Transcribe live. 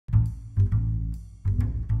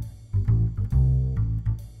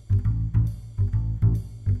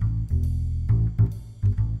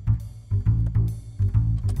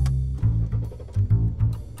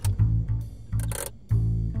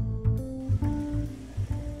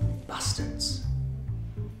Bastards.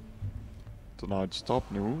 Tonight's top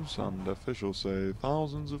news, and officials say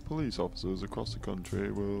thousands of police officers across the country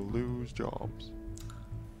will lose jobs.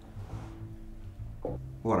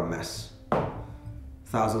 What a mess.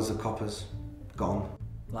 Thousands of coppers gone.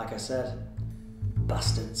 Like I said,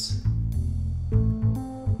 bastards.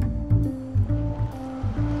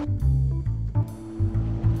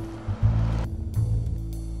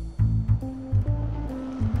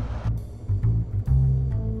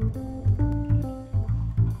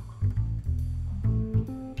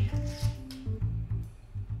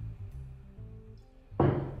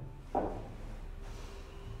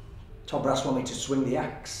 Top brass want me to swing the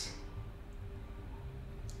axe.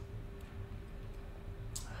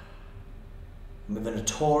 And we've a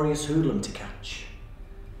notorious hoodlum to catch.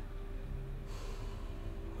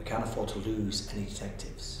 We can't afford to lose any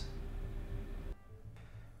detectives.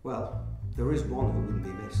 Well, there is one who wouldn't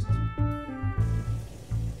be missed.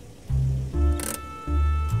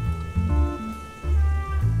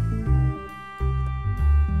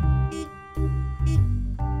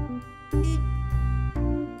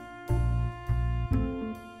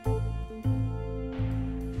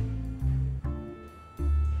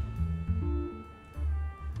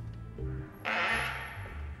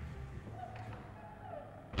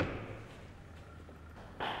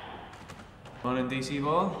 Morning, DC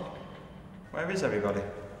Ball. Where is everybody?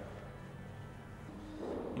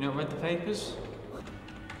 You not read the papers?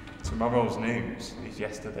 Tomorrow's news is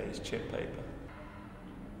yesterday's chip paper.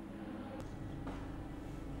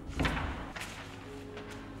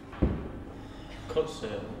 Cuts,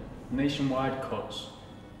 sir. Nationwide cuts.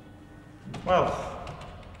 Well,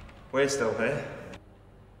 we're still here.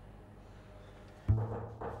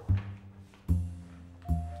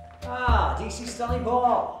 Ah, DC Stanley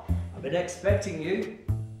Ball. I've been expecting you.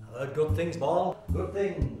 I've heard good things, Ball. Good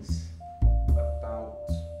things. About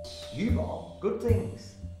You, Ball. Good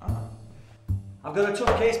things. Ah. I've got a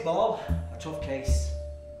tough case, Ball. A tough case.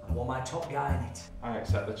 I want my top guy in it. I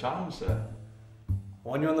accept the challenge, sir.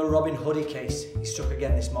 When you're on the Robbin Hoodie case, he struck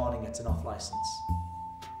again this morning at an off licence.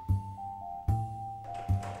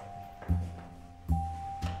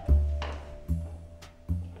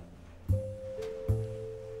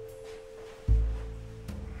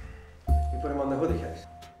 You put him on the Hoodie case.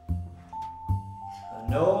 A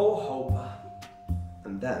no-hoper.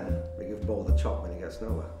 And then we give Ball the chop when he gets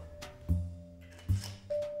nowhere.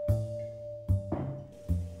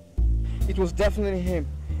 It was definitely him.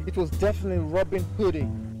 It was definitely Robbin Hoodie.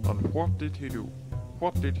 And what did he do?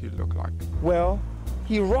 What did he look like? Well,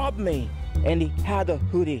 he robbed me, and he had a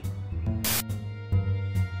hoodie.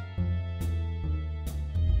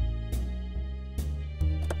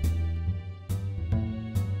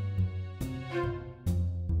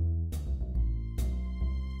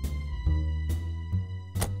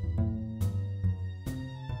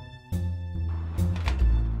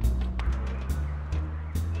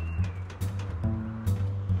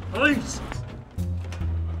 Police!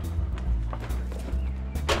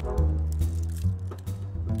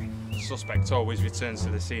 Suspect always returns to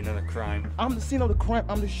the scene of the crime. I'm the scene of the crime.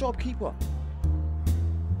 I'm the shopkeeper.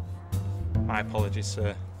 My apologies,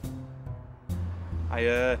 sir. I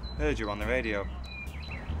heard you on the radio.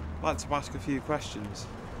 I'd like to ask a few questions.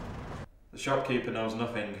 The shopkeeper knows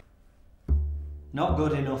nothing. Not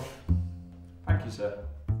good enough. Thank you, sir.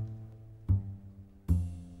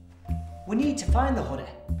 We need to find the hoodie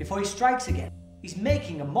before he strikes again. He's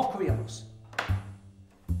making a mockery of us.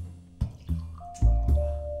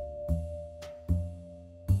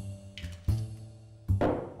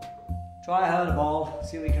 Try a hurler ball,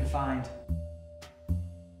 see what we can find.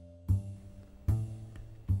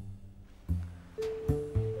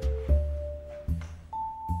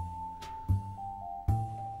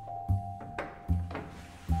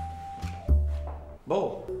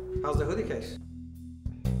 Ball, how's the Hoodie case?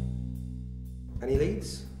 Any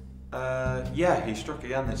leads? Yeah, he struck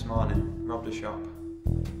again this morning. Robbed a shop.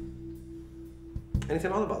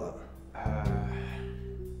 Anything odd about that?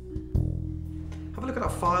 Have a look at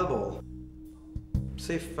that file, Ball.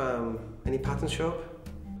 See if any patterns show up.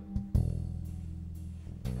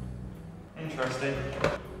 Interesting.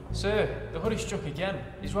 Sir, the hoodie struck again.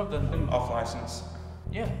 He's robbed them. Off licence.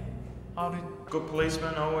 Yeah. How did... Good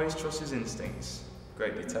policeman always trusts his instincts.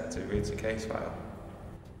 Great detective reads a case file.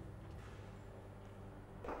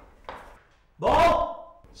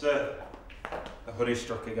 Ball! Sir, the hoodie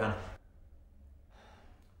struck again.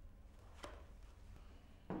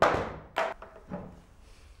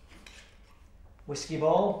 Whiskey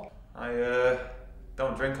Ball? I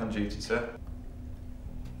don't drink on duty, sir.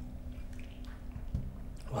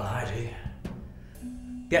 Well, I do.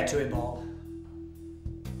 Get to it, Ball.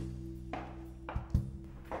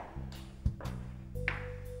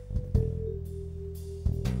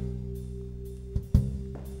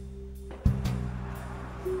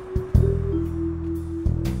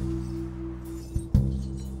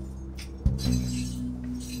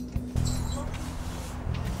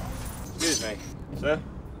 Excuse me, sir.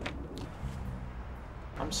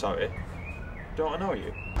 I'm sorry. Don't I know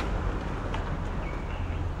you?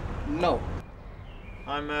 No.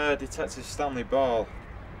 I'm Detective Stanley Ball.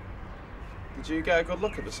 Did you get a good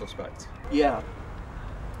look at the suspect? Yeah.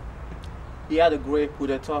 He had a grey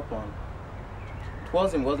hooded top on. It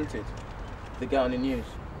was him, wasn't it? The guy on the news.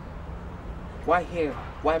 Why here?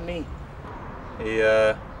 Why me? He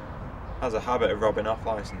has a habit of robbing off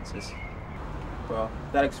licenses. Well,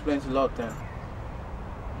 that explains a lot then.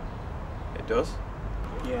 It does?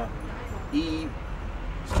 Yeah. He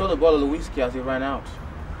stole a bottle of whiskey as he ran out.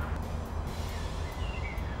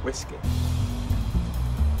 Whiskey?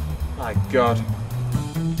 My God.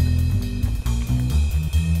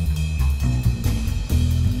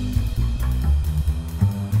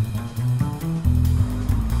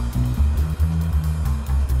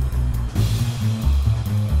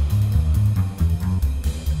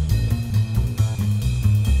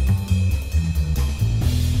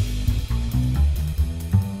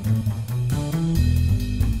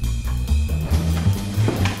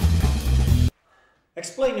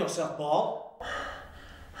 Explain yourself, Ball.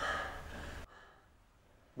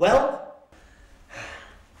 Well?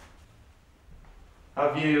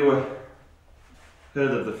 Have you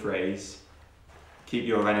heard of the phrase, keep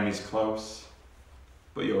your enemies close,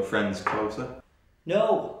 but your friends closer?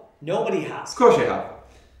 No, nobody has. Of course you have.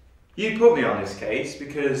 You put me on this case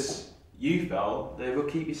because you felt they would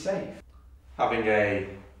keep you safe. Having a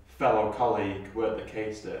fellow colleague work the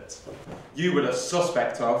case that you were the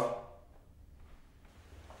suspect of.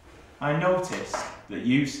 I noticed that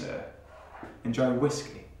you, sir, enjoy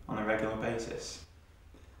whiskey on a regular basis.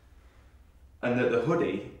 And that the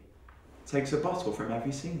hoodie takes a bottle from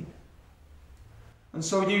every scene. And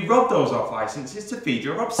so you rob those off licenses to feed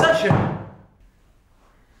your obsession.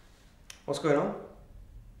 What's going on?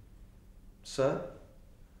 Sir?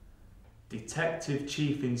 Detective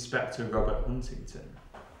Chief Inspector Robert Huntington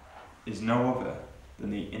is no other than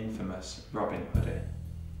the infamous Robbin Hoodie.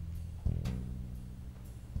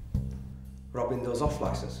 Robbing those off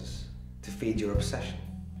licenses to feed your obsession.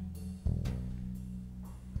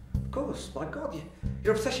 Of course, my God,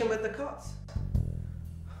 your obsession with the cuts.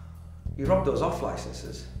 You rob those off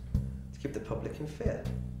licenses to keep the public in fear,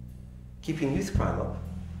 keeping youth crime up,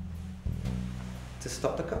 to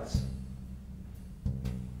stop the cuts.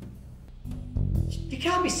 You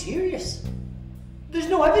can't be serious. There's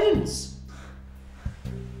no evidence.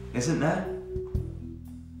 Isn't there?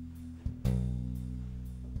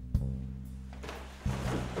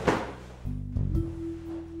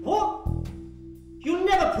 What? You'll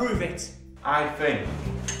never prove it. I think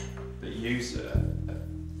that you, sir,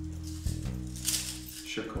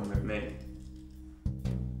 should come with me.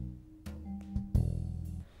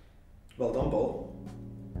 Well done, Ball.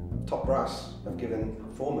 Top brass have given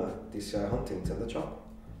former DCI Huntington the chop.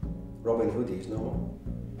 Robbin Hoodie is no more.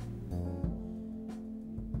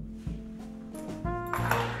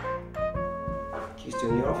 Keys to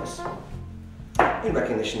a new office. In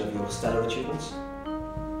recognition of your stellar achievements.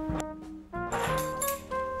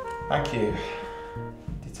 Thank you,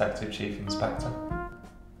 Detective Chief Inspector.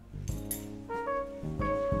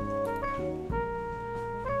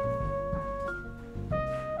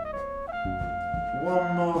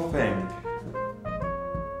 One more thing.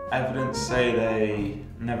 Evidence say they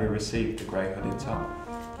never received the grey hooded top.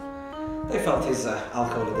 They felt his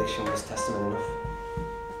alcohol addiction was testament enough.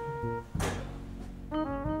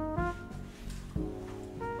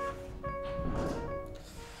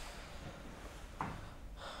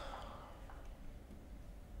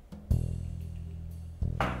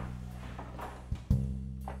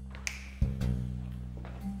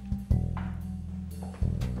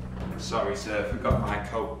 Sorry, sir, forgot my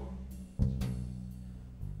coat.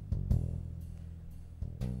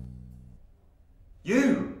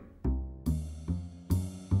 You!